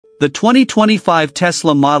The 2025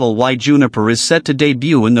 Tesla Model Y Juniper is set to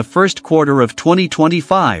debut in the first quarter of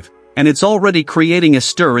 2025, and it's already creating a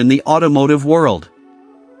stir in the automotive world.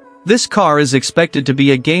 This car is expected to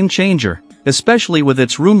be a game-changer, especially with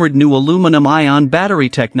its rumored new aluminum-ion battery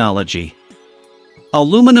technology.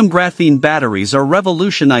 Aluminum graphene batteries are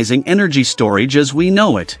revolutionizing energy storage as we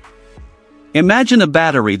know it. Imagine a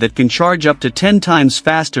battery that can charge up to 10 times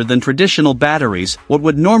faster than traditional batteries. What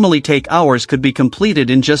would normally take hours could be completed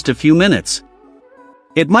in just a few minutes.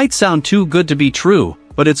 It might sound too good to be true,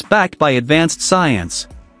 but it's backed by advanced science.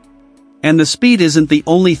 And the speed isn't the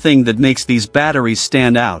only thing that makes these batteries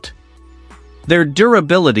stand out. Their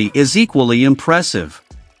durability is equally impressive.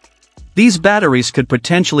 These batteries could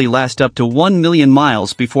potentially last up to 1 million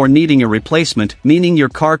miles before needing a replacement, meaning your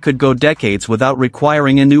car could go decades without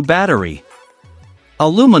requiring a new battery.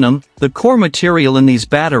 Aluminum, the core material in these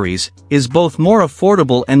batteries, is both more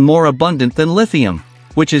affordable and more abundant than lithium,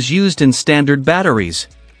 which is used in standard batteries.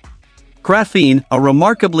 Graphene, a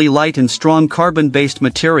remarkably light and strong carbon-based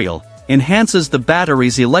material, enhances the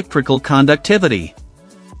battery's electrical conductivity.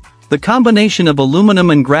 The combination of aluminum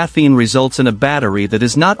and graphene results in a battery that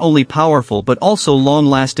is not only powerful but also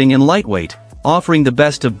long-lasting and lightweight, offering the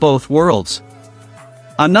best of both worlds.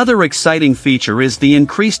 Another exciting feature is the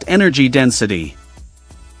increased energy density.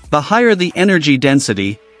 The higher the energy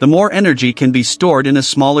density, the more energy can be stored in a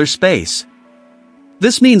smaller space.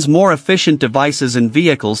 This means more efficient devices and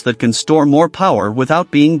vehicles that can store more power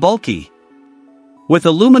without being bulky. With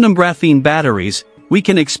aluminum graphene batteries, we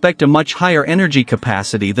can expect a much higher energy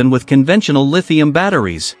capacity than with conventional lithium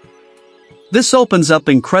batteries. This opens up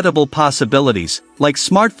incredible possibilities, like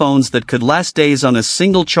smartphones that could last days on a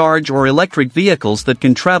single charge or electric vehicles that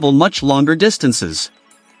can travel much longer distances.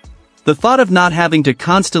 The thought of not having to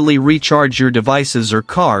constantly recharge your devices or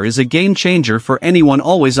car is a game changer for anyone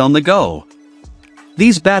always on the go.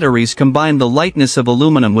 These batteries combine the lightness of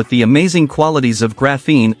aluminum with the amazing qualities of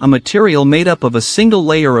graphene, a material made up of a single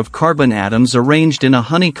layer of carbon atoms arranged in a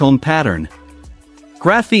honeycomb pattern.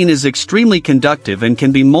 Graphene is extremely conductive and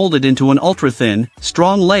can be molded into an ultra-thin,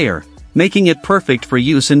 strong layer, making it perfect for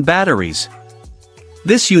use in batteries.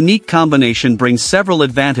 This unique combination brings several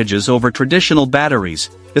advantages over traditional batteries,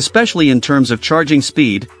 especially in terms of charging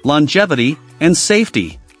speed, longevity, and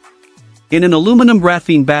safety. In an aluminum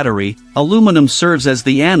graphene battery, aluminum serves as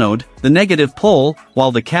the anode, the negative pole,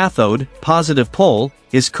 while the cathode, positive pole,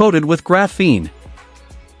 is coated with graphene.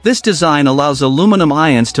 This design allows aluminum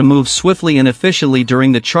ions to move swiftly and efficiently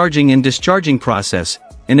during the charging and discharging process,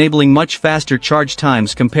 enabling much faster charge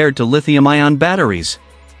times compared to lithium-ion batteries.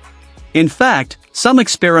 In fact, some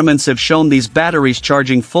experiments have shown these batteries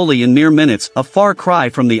charging fully in mere minutes, a far cry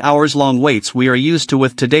from the hours-long waits we are used to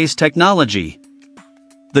with today's technology.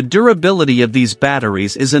 The durability of these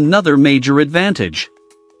batteries is another major advantage.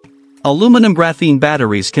 Aluminum graphene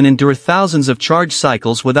batteries can endure thousands of charge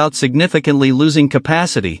cycles without significantly losing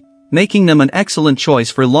capacity, making them an excellent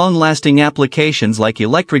choice for long-lasting applications like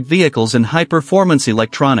electric vehicles and high-performance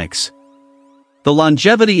electronics. The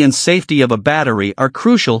longevity and safety of a battery are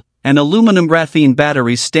crucial, and aluminum graphene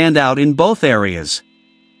batteries stand out in both areas.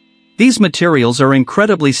 These materials are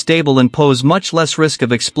incredibly stable and pose much less risk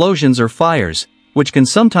of explosions or fires, which can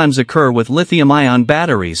sometimes occur with lithium-ion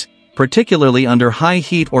batteries, particularly under high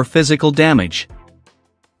heat or physical damage.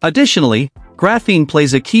 Additionally, graphene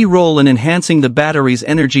plays a key role in enhancing the battery's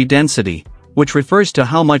energy density, which refers to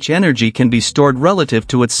how much energy can be stored relative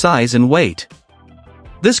to its size and weight.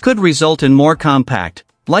 This could result in more compact,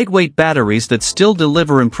 lightweight batteries that still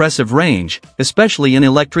deliver impressive range, especially in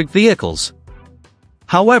electric vehicles.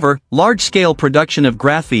 However, large-scale production of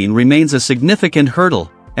graphene remains a significant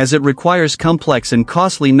hurdle, as it requires complex and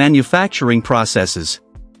costly manufacturing processes.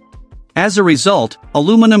 As a result,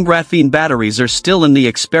 aluminum graphene batteries are still in the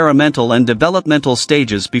experimental and developmental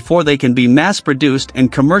stages before they can be mass-produced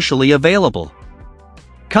and commercially available.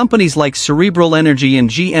 Companies like Cerebral Energy and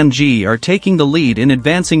GMG are taking the lead in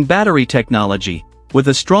advancing battery technology, with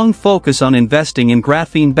a strong focus on investing in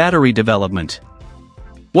graphene battery development.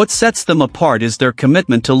 What sets them apart is their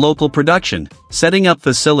commitment to local production, setting up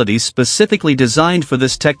facilities specifically designed for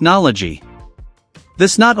this technology.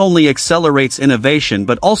 This not only accelerates innovation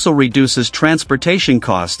but also reduces transportation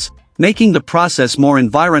costs, making the process more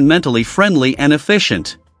environmentally friendly and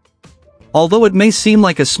efficient. Although it may seem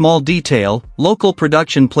like a small detail, local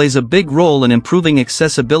production plays a big role in improving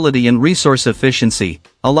accessibility and resource efficiency,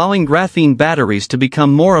 allowing graphene batteries to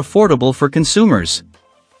become more affordable for consumers.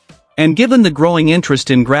 And given the growing interest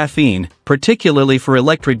in graphene, particularly for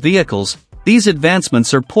electric vehicles, these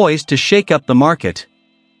advancements are poised to shake up the market.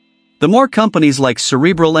 The more companies like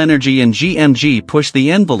Cerebral Energy and GMG push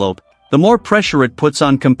the envelope, the more pressure it puts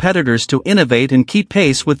on competitors to innovate and keep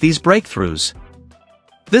pace with these breakthroughs.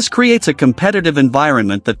 This creates a competitive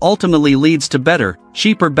environment that ultimately leads to better,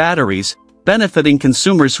 cheaper batteries, benefiting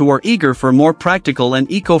consumers who are eager for more practical and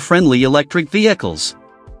eco-friendly electric vehicles.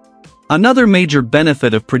 Another major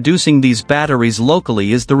benefit of producing these batteries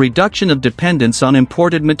locally is the reduction of dependence on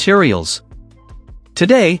imported materials.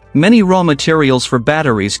 Today, many raw materials for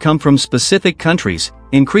batteries come from specific countries,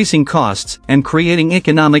 increasing costs and creating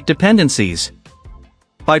economic dependencies.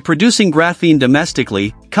 By producing graphene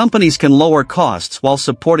domestically, companies can lower costs while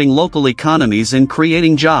supporting local economies and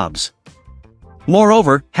creating jobs.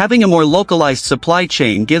 Moreover, having a more localized supply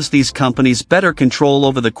chain gives these companies better control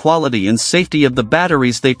over the quality and safety of the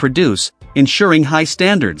batteries they produce, ensuring high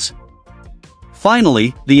standards.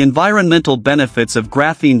 Finally, the environmental benefits of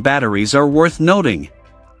graphene batteries are worth noting.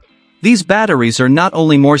 These batteries are not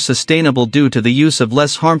only more sustainable due to the use of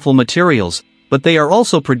less harmful materials, but they are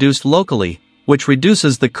also produced locally, which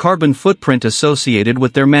reduces the carbon footprint associated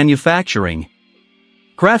with their manufacturing.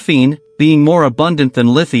 Graphene, being more abundant than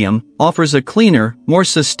lithium, offers a cleaner, more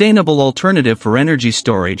sustainable alternative for energy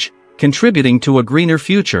storage, contributing to a greener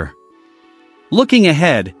future. Looking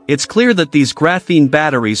ahead, it's clear that these graphene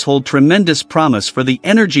batteries hold tremendous promise for the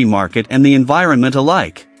energy market and the environment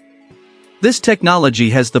alike. This technology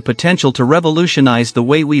has the potential to revolutionize the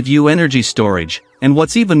way we view energy storage, and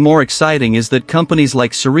what's even more exciting is that companies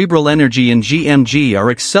like Cerebral Energy and GMG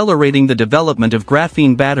are accelerating the development of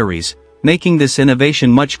graphene batteries, making this innovation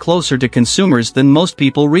much closer to consumers than most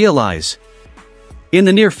people realize. In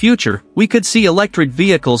the near future, we could see electric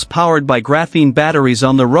vehicles powered by graphene batteries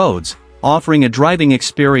on the roads, offering a driving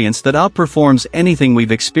experience that outperforms anything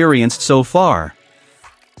we've experienced so far.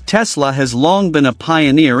 Tesla has long been a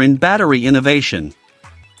pioneer in battery innovation.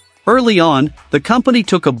 Early on, the company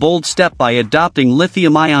took a bold step by adopting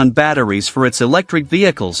lithium-ion batteries for its electric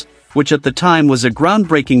vehicles, which at the time was a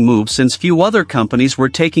groundbreaking move since few other companies were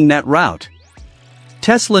taking that route.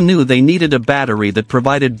 Tesla knew they needed a battery that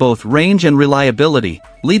provided both range and reliability,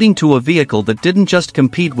 leading to a vehicle that didn't just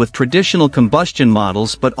compete with traditional combustion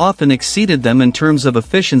models but often exceeded them in terms of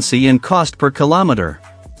efficiency and cost per kilometer.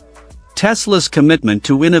 Tesla's commitment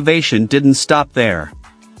to innovation didn't stop there.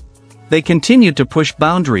 They continued to push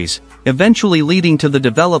boundaries, eventually leading to the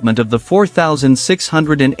development of the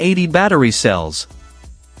 4680 battery cells.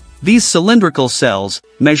 These cylindrical cells,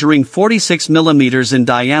 measuring 46 mm in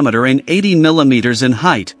diameter and 80 mm in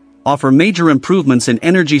height, offer major improvements in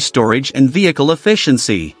energy storage and vehicle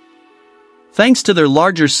efficiency. Thanks to their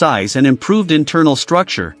larger size and improved internal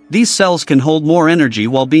structure, these cells can hold more energy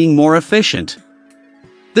while being more efficient.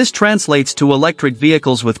 This translates to electric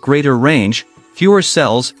vehicles with greater range, fewer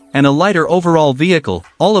cells, and a lighter overall vehicle,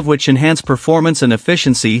 all of which enhance performance and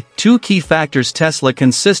efficiency, two key factors Tesla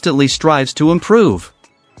consistently strives to improve.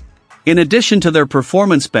 In addition to their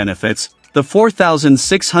performance benefits, the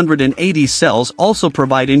 4680 cells also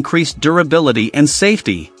provide increased durability and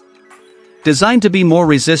safety. Designed to be more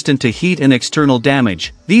resistant to heat and external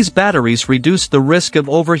damage, these batteries reduce the risk of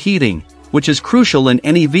overheating, which is crucial in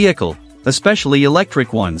any vehicle, especially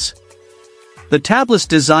electric ones. The tabless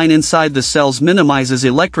design inside the cells minimizes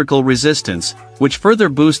electrical resistance, which further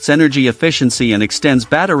boosts energy efficiency and extends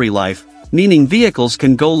battery life, meaning vehicles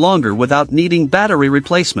can go longer without needing battery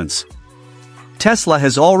replacements. Tesla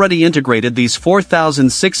has already integrated these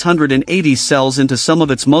 4680 cells into some of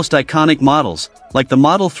its most iconic models, like the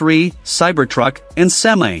Model 3, Cybertruck, and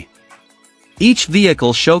Semi. Each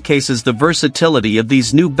vehicle showcases the versatility of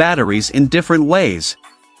these new batteries in different ways.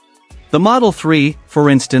 The Model 3, for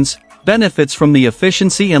instance, benefits from the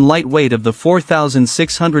efficiency and lightweight of the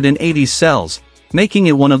 4680 cells, making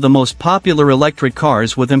it one of the most popular electric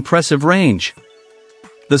cars with impressive range.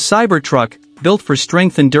 The Cybertruck, built for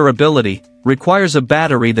strength and durability, requires a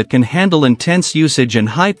battery that can handle intense usage and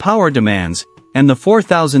high power demands, and the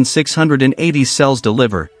 4680 cells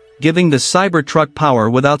deliver, giving the Cybertruck power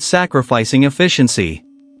without sacrificing efficiency.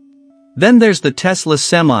 Then there's the Tesla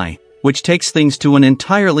Semi, which takes things to an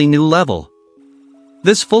entirely new level.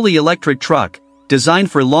 This fully electric truck,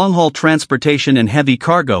 designed for long-haul transportation and heavy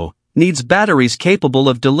cargo, needs batteries capable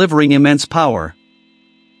of delivering immense power.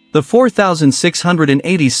 The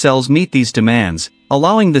 4680 cells meet these demands,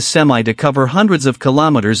 allowing the Semi to cover hundreds of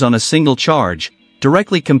kilometers on a single charge,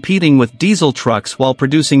 directly competing with diesel trucks while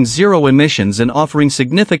producing zero emissions and offering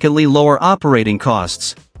significantly lower operating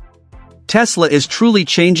costs. Tesla is truly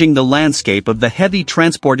changing the landscape of the heavy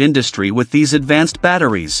transport industry with these advanced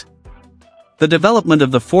batteries. The development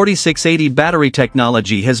of the 4680 battery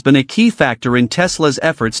technology has been a key factor in Tesla's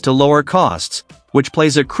efforts to lower costs, which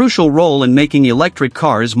plays a crucial role in making electric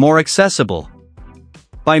cars more accessible.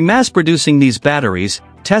 By mass-producing these batteries,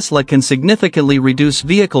 Tesla can significantly reduce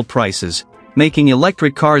vehicle prices, making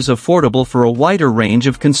electric cars affordable for a wider range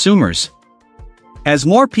of consumers. As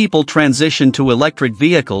more people transition to electric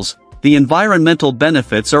vehicles, the environmental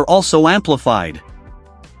benefits are also amplified.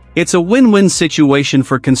 It's a win-win situation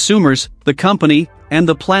for consumers, the company, and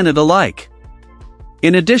the planet alike.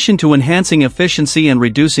 In addition to enhancing efficiency and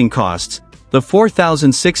reducing costs, the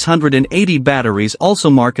 4,680 batteries also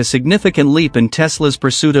mark a significant leap in Tesla's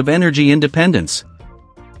pursuit of energy independence.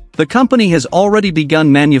 The company has already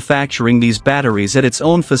begun manufacturing these batteries at its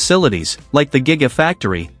own facilities, like the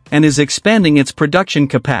Gigafactory, and is expanding its production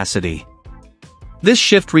capacity. This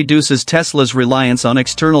shift reduces Tesla's reliance on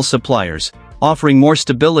external suppliers, offering more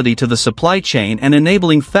stability to the supply chain and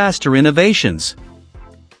enabling faster innovations.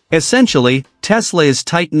 Essentially, Tesla is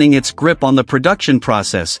tightening its grip on the production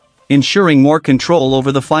process, ensuring more control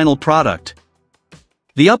over the final product.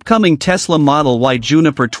 The upcoming Tesla Model Y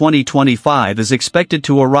Juniper 2025 is expected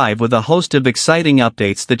to arrive with a host of exciting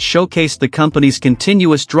updates that showcase the company's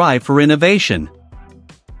continuous drive for innovation.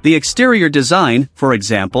 The exterior design, for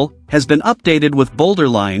example, has been updated with bolder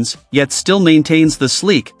lines, yet still maintains the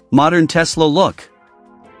sleek, modern Tesla look.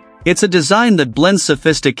 It's a design that blends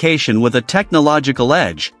sophistication with a technological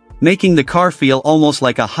edge, making the car feel almost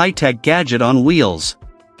like a high-tech gadget on wheels.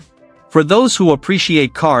 For those who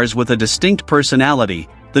appreciate cars with a distinct personality,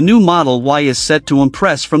 the new Model Y is set to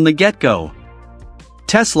impress from the get-go.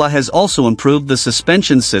 Tesla has also improved the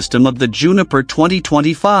suspension system of the Juniper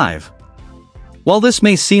 2025. While this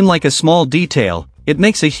may seem like a small detail, it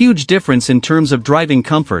makes a huge difference in terms of driving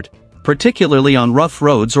comfort, particularly on rough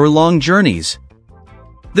roads or long journeys.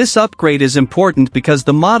 This upgrade is important because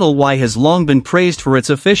the Model Y has long been praised for its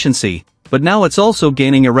efficiency, but now it's also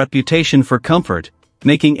gaining a reputation for comfort,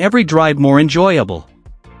 making every drive more enjoyable.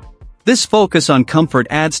 This focus on comfort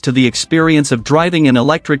adds to the experience of driving an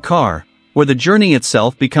electric car, where the journey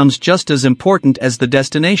itself becomes just as important as the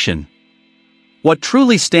destination. What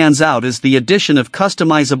truly stands out is the addition of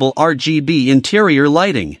customizable RGB interior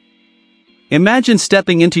lighting. Imagine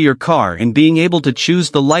stepping into your car and being able to choose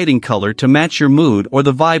the lighting color to match your mood or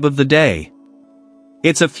the vibe of the day.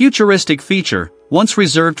 It's a futuristic feature, once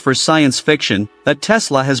reserved for science fiction, that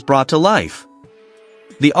Tesla has brought to life.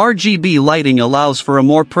 The RGB lighting allows for a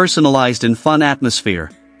more personalized and fun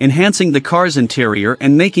atmosphere, enhancing the car's interior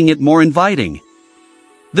and making it more inviting.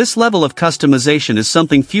 This level of customization is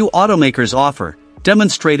something few automakers offer,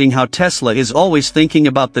 demonstrating how Tesla is always thinking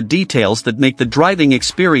about the details that make the driving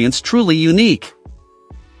experience truly unique.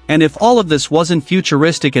 And if all of this wasn't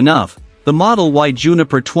futuristic enough, the Model Y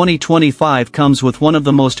Juniper 2025 comes with one of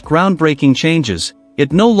the most groundbreaking changes.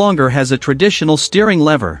 It no longer has a traditional steering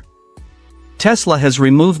lever. Tesla has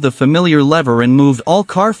removed the familiar lever and moved all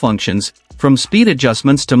car functions, from speed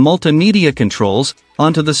adjustments to multimedia controls,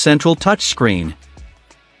 onto the central touchscreen.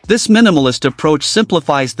 This minimalist approach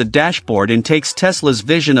simplifies the dashboard and takes Tesla's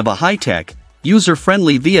vision of a high-tech,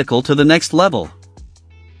 user-friendly vehicle to the next level.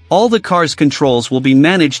 All the car's controls will be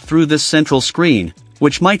managed through this central screen,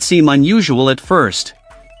 which might seem unusual at first.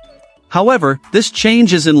 However, this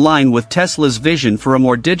change is in line with Tesla's vision for a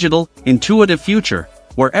more digital, intuitive future,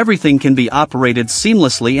 where everything can be operated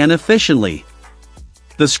seamlessly and efficiently.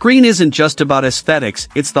 The screen isn't just about aesthetics,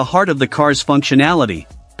 it's the heart of the car's functionality,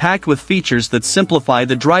 packed with features that simplify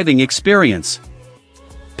the driving experience.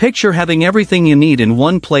 Picture having everything you need in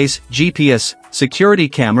one place: GPS, security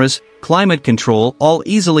cameras, climate control, all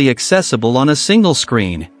easily accessible on a single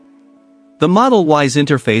screen. The Model Y's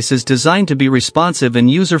interface is designed to be responsive and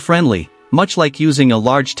user-friendly, much like using a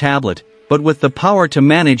large tablet, but with the power to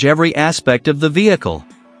manage every aspect of the vehicle.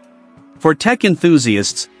 For tech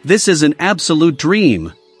enthusiasts, this is an absolute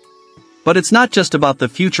dream. But it's not just about the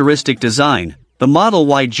futuristic design. The Model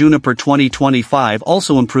Y Juniper 2025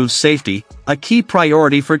 also improves safety, a key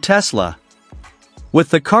priority for Tesla. With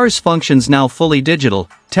the car's functions now fully digital,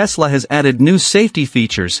 Tesla has added new safety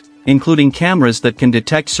features, including cameras that can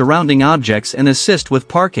detect surrounding objects and assist with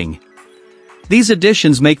parking. These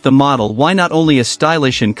additions make the Model Y not only a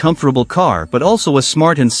stylish and comfortable car but also a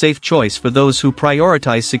smart and safe choice for those who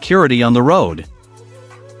prioritize security on the road.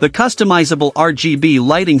 The customizable RGB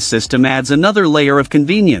lighting system adds another layer of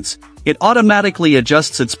convenience. It automatically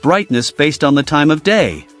adjusts its brightness based on the time of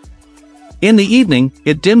day. In the evening,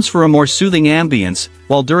 it dims for a more soothing ambience,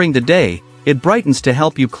 while during the day, it brightens to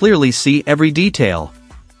help you clearly see every detail.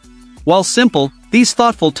 While simple, these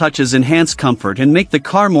thoughtful touches enhance comfort and make the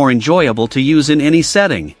car more enjoyable to use in any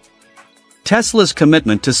setting. Tesla's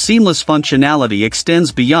commitment to seamless functionality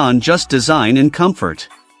extends beyond just design and comfort.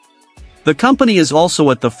 The company is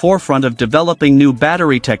also at the forefront of developing new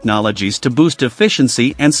battery technologies to boost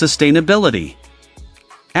efficiency and sustainability.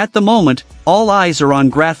 At the moment, all eyes are on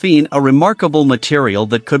graphene, a remarkable material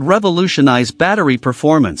that could revolutionize battery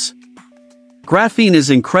performance. Graphene is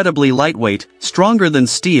incredibly lightweight, stronger than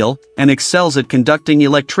steel, and excels at conducting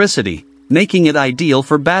electricity, making it ideal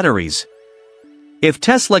for batteries. If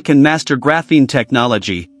Tesla can master graphene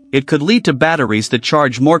technology, it could lead to batteries that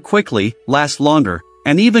charge more quickly, last longer,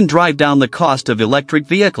 and even drive down the cost of electric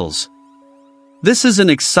vehicles. This is an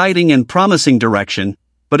exciting and promising direction,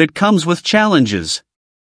 but it comes with challenges.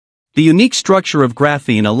 The unique structure of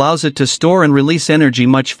graphene allows it to store and release energy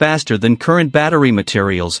much faster than current battery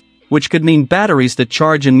materials, which could mean batteries that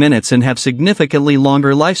charge in minutes and have significantly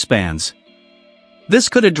longer lifespans. This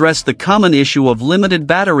could address the common issue of limited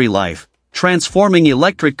battery life, transforming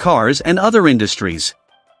electric cars and other industries.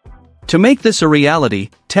 To make this a reality,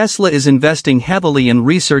 Tesla is investing heavily in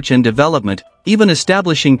research and development, even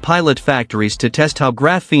establishing pilot factories to test how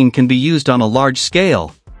graphene can be used on a large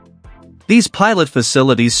scale. These pilot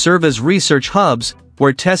facilities serve as research hubs,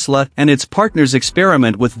 where Tesla and its partners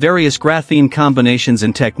experiment with various graphene combinations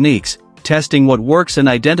and techniques, testing what works and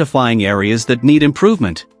identifying areas that need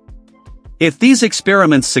improvement. If these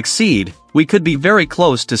experiments succeed, we could be very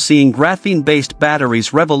close to seeing graphene-based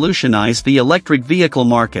batteries revolutionize the electric vehicle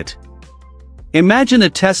market. Imagine a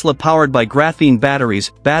Tesla powered by graphene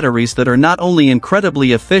batteries that are not only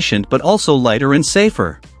incredibly efficient but also lighter and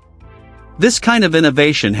safer. This kind of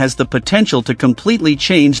innovation has the potential to completely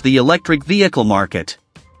change the electric vehicle market.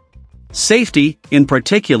 Safety, in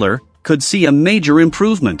particular, could see a major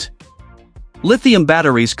improvement. Lithium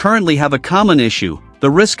batteries currently have a common issue, the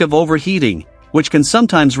risk of overheating, which can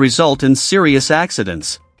sometimes result in serious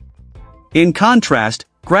accidents. In contrast,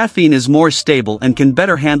 graphene is more stable and can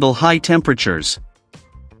better handle high temperatures.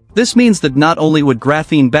 This means that not only would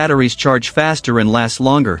graphene batteries charge faster and last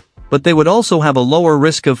longer, but they would also have a lower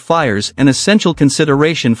risk of fires, an essential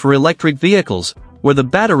consideration for electric vehicles, where the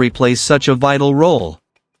battery plays such a vital role.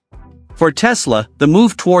 For Tesla, the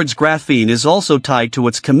move towards graphene is also tied to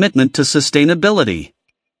its commitment to sustainability.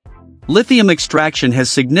 Lithium extraction has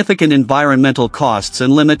significant environmental costs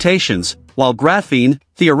and limitations, while graphene,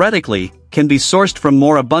 theoretically, can be sourced from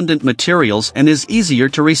more abundant materials and is easier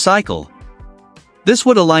to recycle. This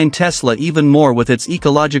would align Tesla even more with its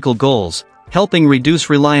ecological goals, helping reduce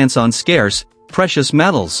reliance on scarce, precious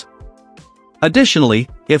metals. Additionally,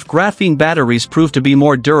 if graphene batteries prove to be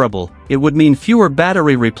more durable, it would mean fewer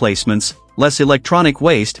battery replacements, less electronic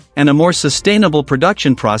waste, and a more sustainable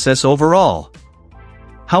production process overall.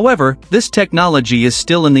 However, this technology is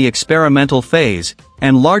still in the experimental phase,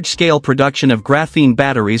 and large-scale production of graphene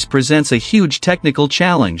batteries presents a huge technical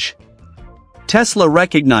challenge. Tesla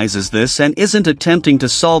recognizes this and isn't attempting to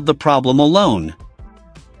solve the problem alone.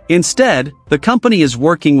 Instead, the company is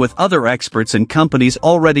working with other experts and companies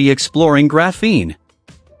already exploring graphene.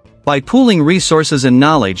 By pooling resources and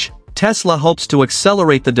knowledge, Tesla hopes to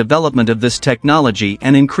accelerate the development of this technology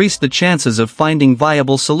and increase the chances of finding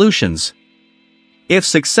viable solutions. If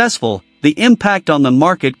successful, the impact on the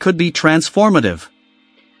market could be transformative.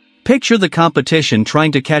 Picture the competition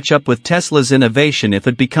trying to catch up with Tesla's innovation if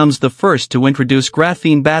it becomes the first to introduce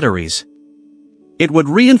graphene batteries. It would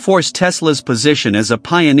reinforce Tesla's position as a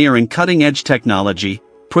pioneer in cutting-edge technology,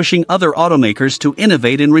 pushing other automakers to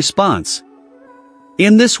innovate in response.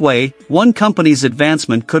 In this way, one company's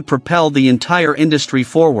advancement could propel the entire industry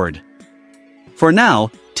forward. For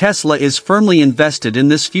now, Tesla is firmly invested in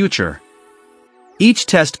this future. Each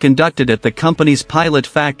test conducted at the company's pilot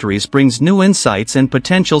factories brings new insights and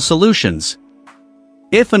potential solutions.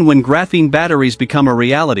 If and when graphene batteries become a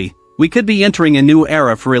reality, we could be entering a new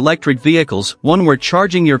era for electric vehicles, one where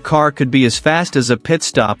charging your car could be as fast as a pit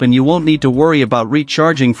stop and you won't need to worry about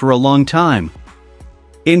recharging for a long time.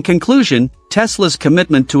 In conclusion, Tesla's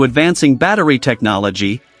commitment to advancing battery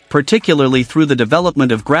technology, particularly through the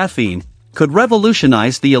development of graphene, could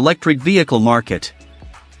revolutionize the electric vehicle market.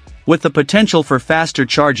 With the potential for faster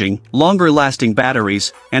charging, longer-lasting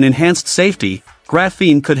batteries, and enhanced safety,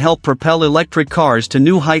 graphene could help propel electric cars to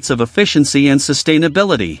new heights of efficiency and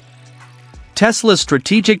sustainability. Tesla's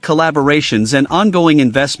strategic collaborations and ongoing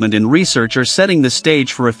investment in research are setting the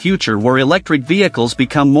stage for a future where electric vehicles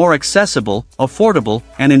become more accessible, affordable,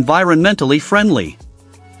 and environmentally friendly.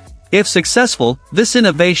 If successful, this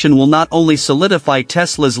innovation will not only solidify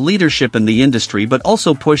Tesla's leadership in the industry but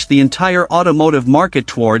also push the entire automotive market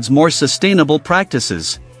towards more sustainable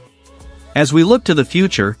practices. As we look to the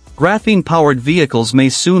future, graphene-powered vehicles may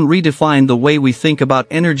soon redefine the way we think about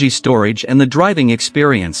energy storage and the driving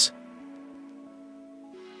experience.